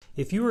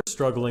If you are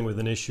struggling with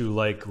an issue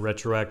like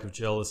retroactive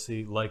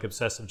jealousy, like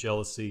obsessive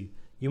jealousy,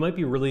 you might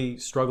be really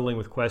struggling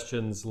with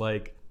questions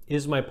like,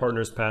 is my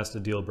partner's past a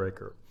deal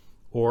breaker?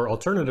 Or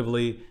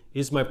alternatively,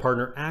 is my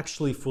partner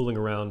actually fooling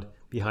around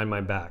behind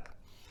my back?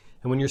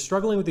 And when you're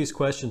struggling with these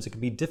questions, it can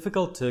be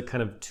difficult to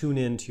kind of tune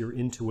into your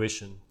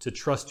intuition, to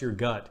trust your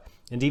gut,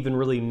 and even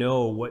really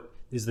know what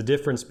is the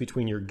difference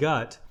between your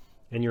gut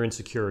and your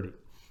insecurity.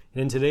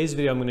 And in today's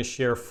video, I'm going to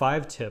share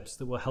 5 tips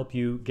that will help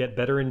you get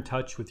better in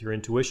touch with your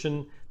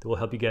intuition, that will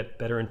help you get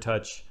better in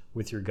touch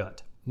with your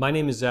gut. My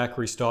name is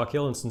Zachary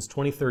Stockhill, and since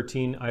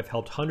 2013, I've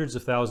helped hundreds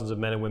of thousands of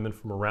men and women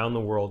from around the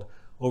world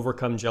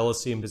overcome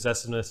jealousy and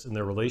possessiveness in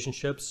their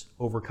relationships,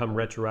 overcome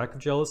retroactive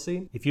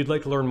jealousy. If you'd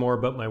like to learn more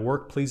about my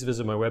work, please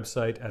visit my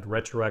website at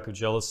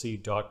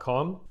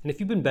retroactivejealousy.com. And if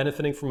you've been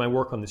benefiting from my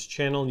work on this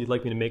channel and you'd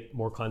like me to make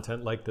more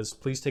content like this,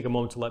 please take a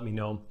moment to let me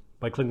know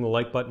by clicking the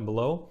like button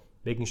below,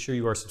 making sure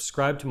you are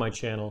subscribed to my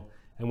channel,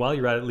 and while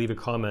you're at it, leave a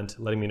comment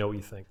letting me know what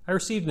you think. I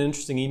received an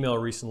interesting email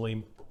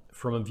recently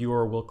from a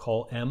viewer we'll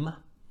call M.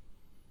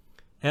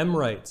 M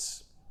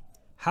writes,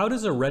 how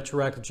does a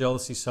retroactive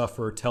jealousy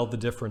sufferer tell the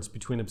difference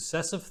between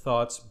obsessive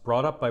thoughts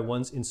brought up by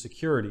one's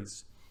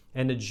insecurities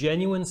and a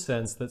genuine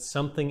sense that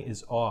something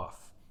is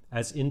off,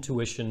 as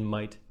intuition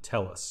might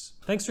tell us?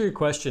 Thanks for your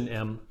question,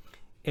 M.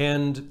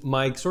 And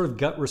my sort of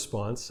gut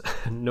response,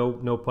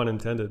 no pun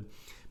intended,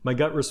 my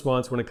gut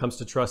response when it comes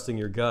to trusting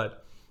your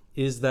gut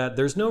is that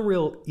there's no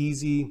real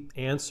easy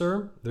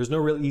answer. There's no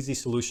real easy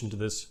solution to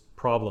this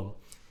problem.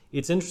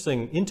 It's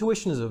interesting.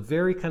 Intuition is a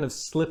very kind of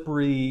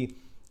slippery,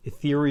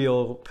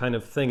 ethereal kind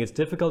of thing. It's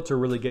difficult to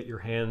really get your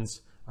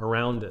hands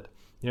around it.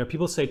 You know,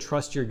 people say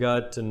trust your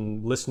gut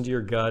and listen to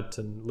your gut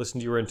and listen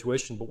to your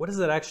intuition, but what does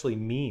that actually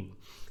mean?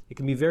 It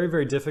can be very,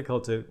 very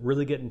difficult to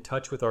really get in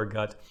touch with our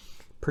gut,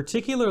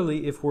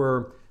 particularly if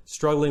we're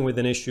struggling with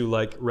an issue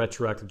like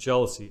retroactive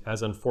jealousy,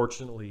 as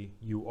unfortunately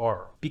you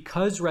are.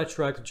 Because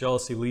retroactive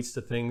jealousy leads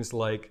to things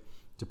like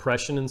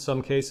depression in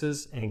some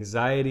cases,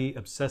 anxiety,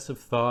 obsessive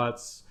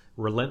thoughts,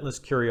 relentless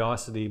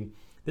curiosity,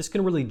 this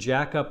can really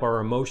jack up our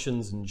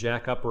emotions and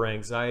jack up our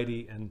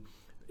anxiety, and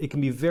it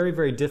can be very,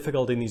 very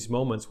difficult in these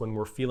moments when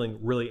we're feeling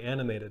really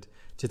animated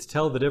to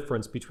tell the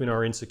difference between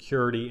our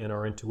insecurity and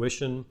our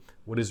intuition,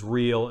 what is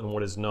real and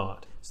what is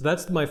not. So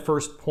that's my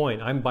first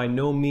point. I'm by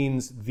no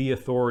means the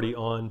authority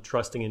on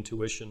trusting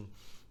intuition,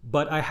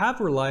 but I have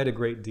relied a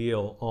great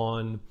deal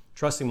on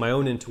trusting my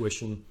own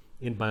intuition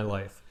in my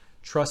life,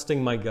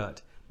 trusting my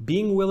gut,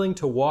 being willing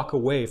to walk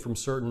away from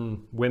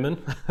certain women,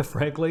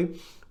 frankly,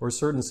 or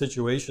certain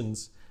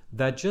situations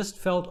that just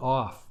felt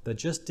off, that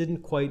just didn't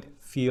quite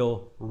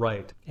feel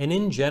right. And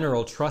in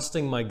general,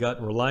 trusting my gut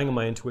and relying on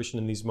my intuition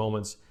in these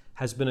moments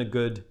has been a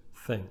good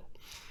thing.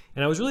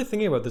 And I was really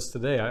thinking about this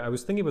today. I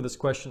was thinking about this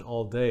question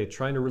all day,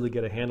 trying to really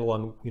get a handle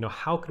on,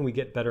 how can we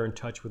get better in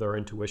touch with our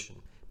intuition?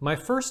 My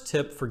first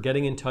tip for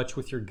getting in touch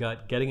with your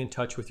gut, getting in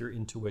touch with your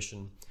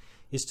intuition,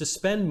 is to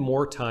spend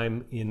more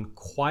time in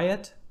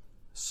quiet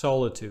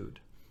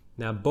solitude.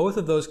 Now, both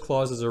of those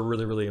clauses are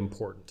really, really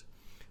important.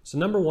 So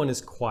number one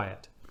is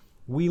quiet.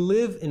 We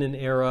live in an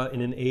era,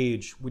 in an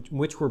age,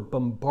 which we're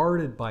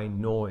bombarded by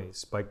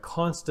noise, by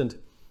constant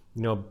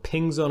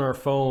pings on our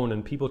phone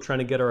and people trying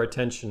to get our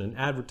attention and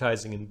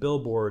advertising and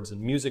billboards and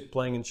music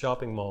playing in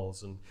shopping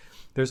malls. And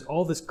there's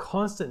all this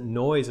constant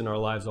noise in our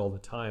lives all the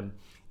time.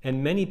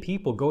 And many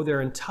people go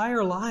their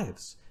entire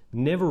lives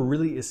never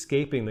really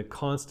escaping the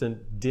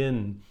constant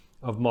din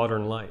of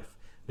modern life.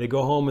 They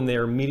go home and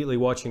they're immediately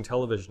watching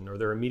television, or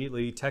they're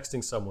immediately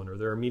texting someone, or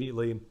they're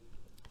immediately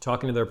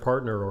talking to their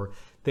partner, or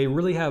they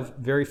really have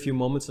very few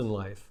moments in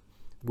life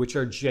which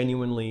are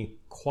genuinely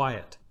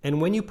quiet.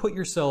 And when you put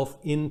yourself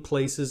in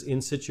places,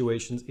 in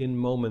situations, in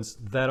moments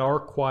that are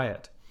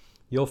quiet,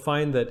 you'll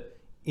find that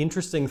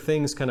interesting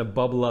things kind of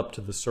bubble up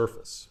to the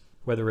surface,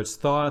 whether it's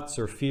thoughts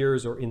or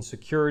fears or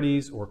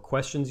insecurities or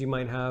questions you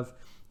might have.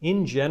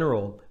 In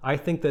general, I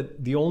think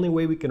that the only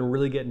way we can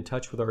really get in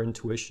touch with our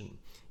intuition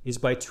is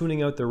by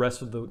tuning out the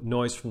rest of the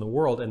noise from the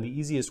world. And the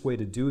easiest way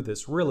to do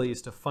this really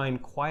is to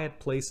find quiet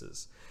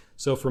places.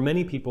 So for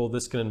many people,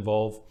 this can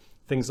involve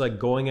things like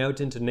going out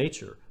into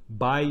nature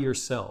by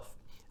yourself.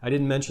 I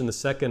didn't mention the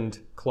second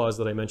clause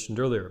that I mentioned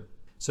earlier.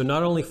 So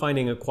not only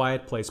finding a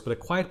quiet place, but a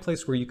quiet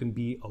place where you can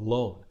be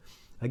alone.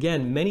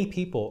 Again, many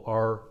people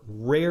are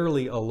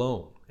rarely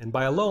alone. And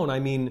by alone,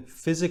 I mean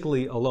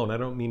physically alone. I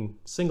don't mean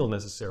single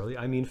necessarily.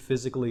 I mean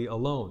physically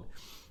alone.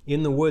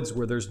 In the woods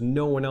where there's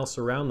no one else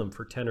around them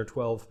for 10 or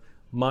 12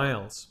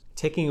 miles.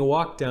 Taking a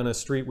walk down a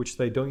street which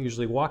they don't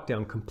usually walk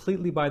down,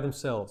 completely by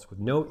themselves with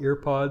no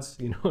earpods,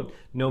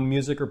 no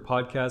music or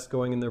podcast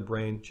going in their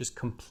brain, just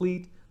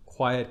complete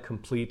quiet,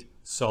 complete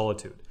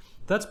solitude.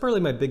 That's probably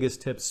my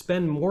biggest tip.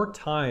 Spend more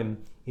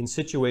time in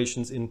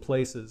situations, in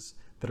places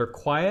that are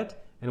quiet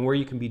and where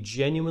you can be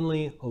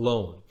genuinely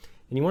alone.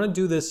 And you want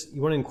to do this,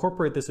 you want to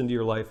incorporate this into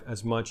your life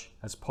as much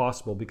as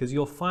possible, because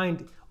you'll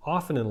find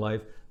often in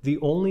life the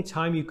only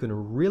time you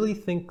can really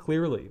think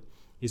clearly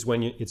is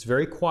when it's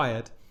very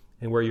quiet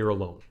and where you're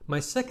alone. My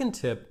second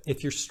tip,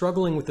 if you're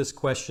struggling with this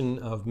question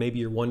of maybe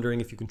you're wondering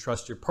if you can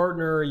trust your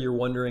partner, you're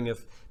wondering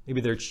if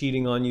maybe they're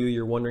cheating on you,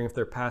 you're wondering if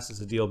their past is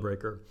a deal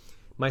breaker.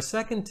 My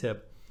second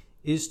tip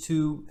is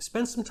to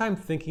spend some time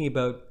thinking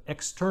about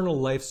external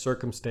life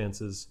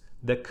circumstances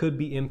that could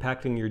be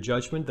impacting your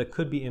judgment, that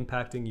could be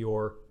impacting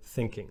your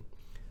thinking.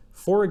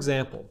 For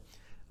example,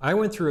 I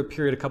went through a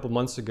period a couple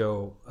months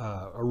ago,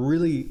 a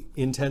really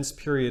intense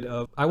period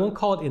of, I won't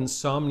call it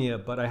insomnia,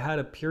 but I had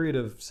a period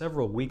of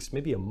several weeks,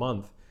 maybe a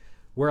month,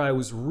 where I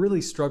was really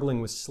struggling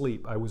with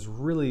sleep. I was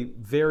really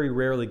very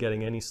rarely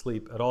getting any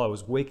sleep at all. I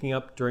was waking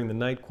up during the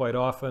night quite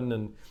often,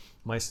 and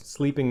my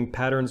sleeping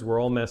patterns were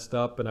all messed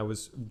up, and I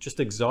was just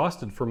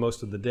exhausted for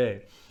most of the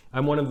day.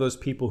 I'm one of those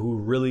people who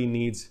really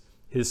needs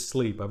his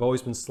sleep. I've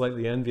always been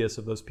slightly envious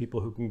of those people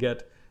who can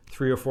get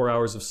 3 or 4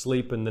 hours of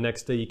sleep and the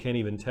next day you can't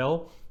even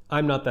tell.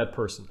 I'm not that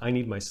person. I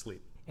need my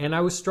sleep. And I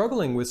was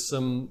struggling with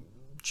some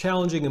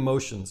challenging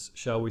emotions,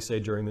 shall we say,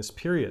 during this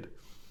period.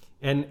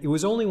 And it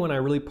was only when I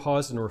really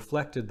paused and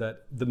reflected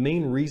that the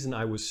main reason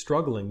I was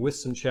struggling with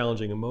some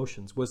challenging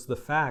emotions was the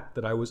fact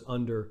that I was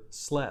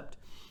underslept.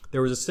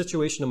 There was a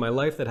situation in my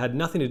life that had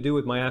nothing to do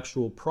with my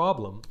actual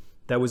problem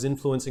that was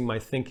influencing my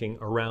thinking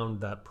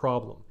around that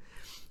problem.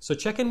 So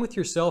check in with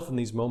yourself in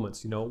these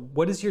moments.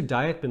 What has your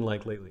diet been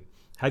like lately?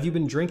 Have you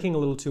been drinking a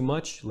little too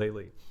much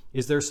lately?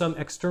 Is there some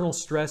external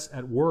stress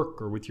at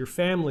work or with your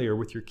family or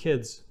with your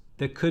kids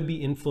that could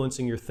be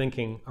influencing your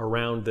thinking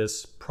around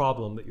this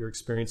problem that you're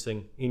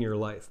experiencing in your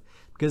life?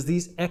 Because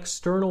these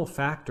external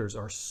factors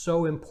are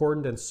so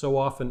important and so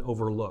often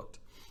overlooked.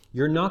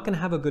 You're not going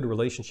to have a good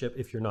relationship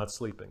if you're not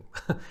sleeping.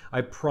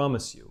 I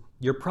promise you.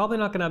 You're probably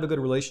not going to have a good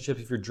relationship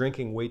if you're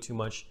drinking way too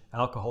much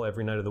alcohol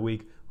every night of the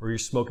week, or you're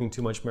smoking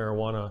too much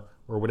marijuana,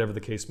 or whatever the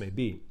case may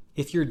be.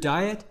 If your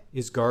diet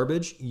is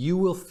garbage, you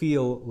will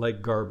feel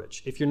like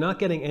garbage. If you're not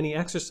getting any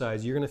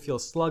exercise, you're going to feel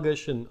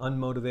sluggish and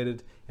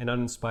unmotivated and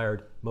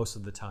uninspired most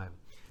of the time.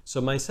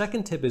 So my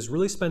second tip is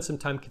really spend some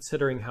time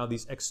considering how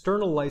these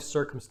external life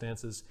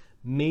circumstances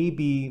may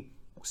be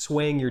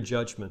swaying your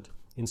judgment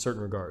in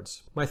certain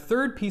regards. My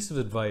third piece of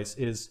advice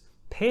is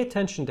pay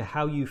attention to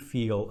how you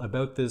feel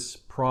about this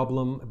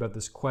problem, about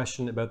this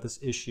question, about this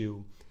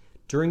issue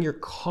during your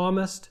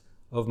calmest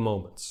of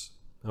moments,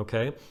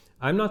 okay?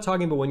 I'm not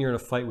talking about when you're in a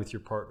fight with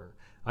your partner.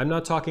 I'm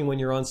not talking when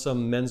you're on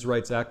some men's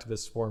rights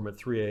activist forum at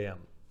 3 a.m.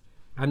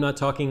 I'm not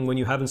talking when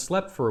you haven't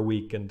slept for a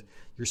week and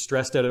you're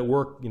stressed out at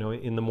work,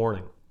 in the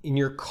morning. In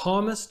your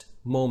calmest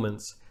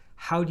moments,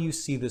 how do you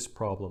see this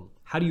problem?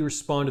 How do you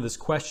respond to this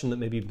question that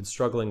maybe you've been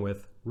struggling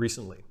with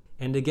recently?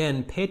 And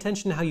again, pay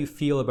attention to how you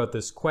feel about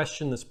this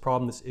question, this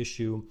problem, this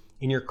issue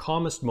in your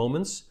calmest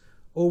moments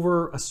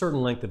over a certain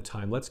length of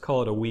time. Let's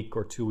call it a week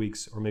or 2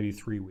 weeks or maybe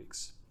 3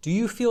 weeks. Do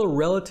you feel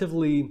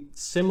relatively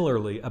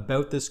similarly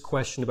about this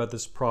question, about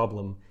this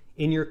problem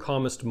in your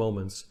calmest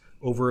moments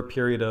over a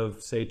period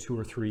of, say, 2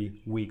 or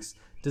 3 weeks?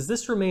 Does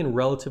this remain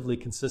relatively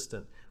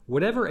consistent?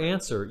 Whatever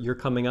answer you're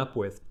coming up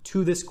with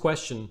to this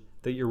question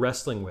that you're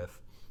wrestling with,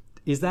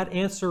 is that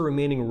answer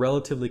remaining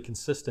relatively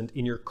consistent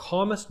in your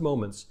calmest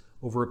moments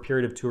over a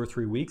period of 2 or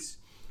 3 weeks?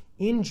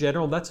 In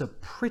general, that's a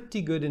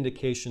pretty good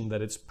indication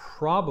that it's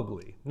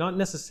probably, not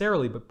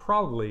necessarily, but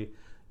probably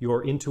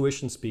your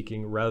intuition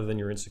speaking rather than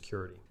your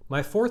insecurity.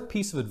 My fourth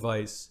piece of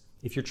advice,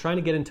 if you're trying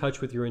to get in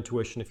touch with your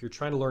intuition, if you're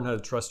trying to learn how to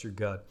trust your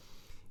gut,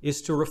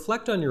 is to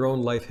reflect on your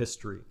own life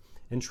history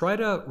and try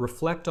to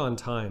reflect on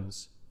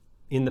times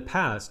in the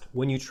past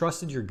when you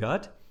trusted your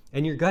gut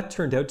and your gut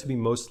turned out to be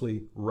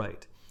mostly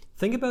right.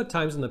 Think about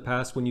times in the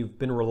past when you've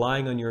been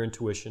relying on your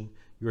intuition,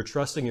 you were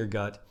trusting your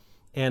gut,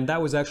 and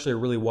that was actually a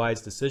really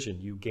wise decision.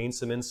 You gained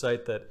some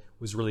insight that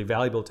was really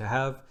valuable to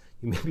have.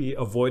 You maybe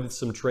avoided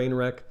some train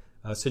wreck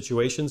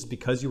situations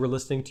because you were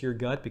listening to your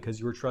gut, because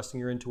you were trusting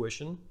your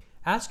intuition.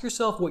 Ask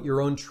yourself what your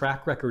own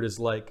track record is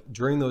like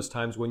during those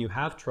times when you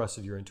have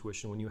trusted your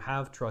intuition, when you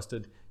have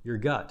trusted your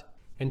gut.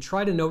 And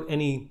try to note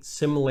any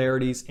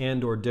similarities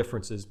and or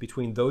differences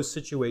between those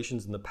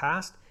situations in the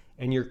past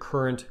and your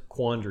current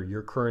quandary,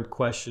 your current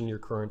question, your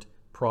current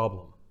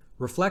problem.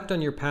 Reflect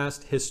on your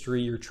past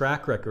history, your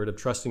track record of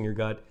trusting your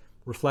gut.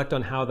 Reflect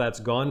on how that's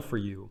gone for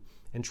you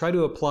and try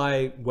to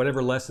apply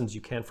whatever lessons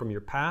you can from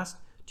your past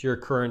to your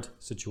current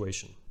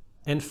situation.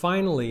 And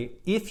finally,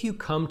 if you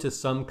come to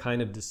some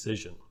kind of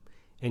decision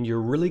and you're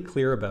really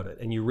clear about it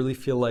and you really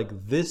feel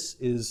like this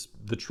is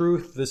the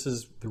truth, this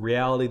is the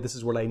reality, this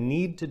is what I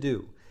need to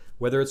do,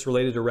 whether it's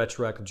related to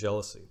retroactive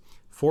jealousy.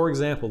 For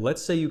example,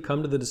 let's say you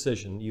come to the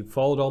decision, you've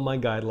followed all my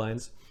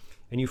guidelines,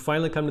 and you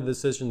finally come to the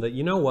decision that,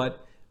 you know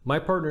what, my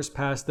partner's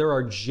past, there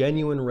are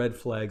genuine red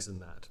flags in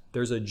that.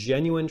 There's a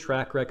genuine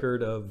track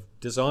record of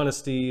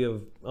dishonesty,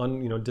 of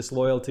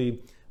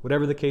disloyalty,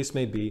 whatever the case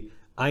may be.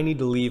 I need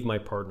to leave my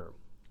partner.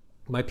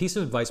 My piece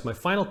of advice, my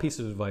final piece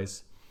of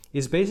advice,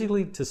 is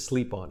basically to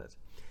sleep on it.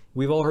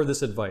 We've all heard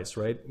this advice,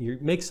 right? You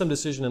make some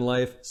decision in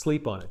life,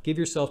 sleep on it. Give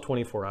yourself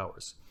 24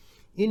 hours.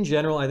 In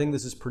general, I think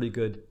this is pretty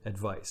good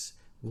advice.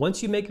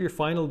 Once you make your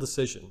final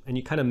decision and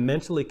you kind of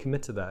mentally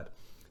commit to that,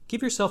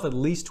 give yourself at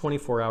least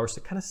 24 hours to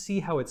kind of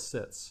see how it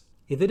sits.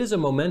 If it is a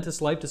momentous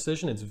life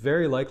decision, it's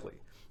very likely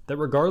that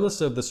regardless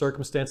of the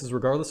circumstances,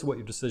 regardless of what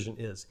your decision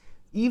is,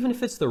 even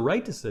if it's the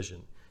right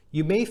decision,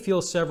 you may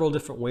feel several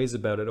different ways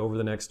about it over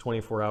the next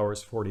 24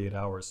 hours, 48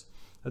 hours.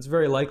 That's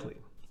very likely.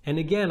 And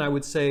again, I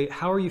would say,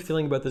 how are you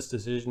feeling about this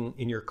decision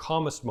in your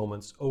calmest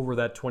moments over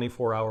that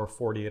 24-hour,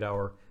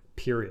 48-hour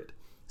period?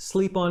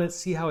 Sleep on it,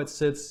 see how it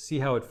sits, see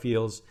how it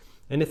feels.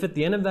 And if at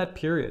the end of that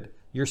period,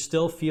 you're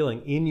still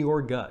feeling in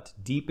your gut,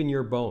 deep in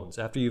your bones,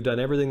 after you've done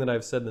everything that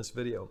I've said in this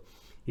video,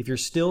 if you're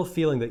still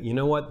feeling that, you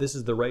know what, this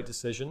is the right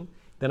decision,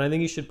 then I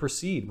think you should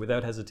proceed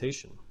without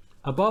hesitation.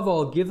 Above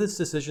all, give this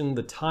decision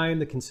the time,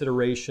 the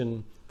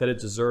consideration that it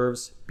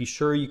deserves. Be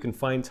sure you can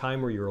find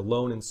time where you're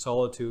alone in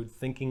solitude,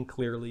 thinking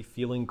clearly,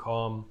 feeling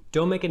calm.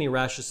 Don't make any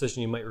rash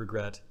decision you might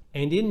regret.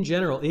 And in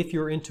general, if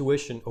your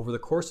intuition over the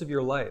course of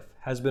your life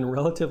has been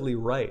relatively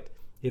right,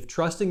 if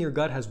trusting your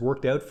gut has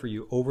worked out for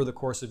you over the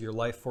course of your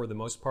life for the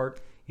most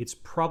part, it's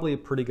probably a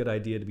pretty good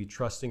idea to be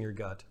trusting your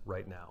gut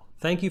right now.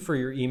 Thank you for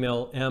your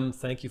email, M.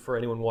 Thank you for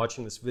anyone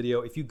watching this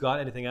video. If you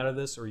got anything out of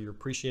this or you're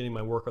appreciating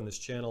my work on this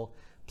channel,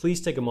 please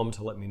take a moment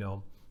to let me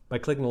know by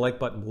clicking the like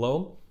button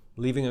below,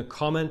 leaving a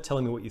comment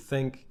telling me what you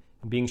think,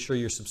 and being sure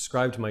you're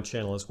subscribed to my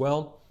channel as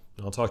well.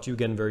 And I'll talk to you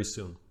again very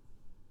soon.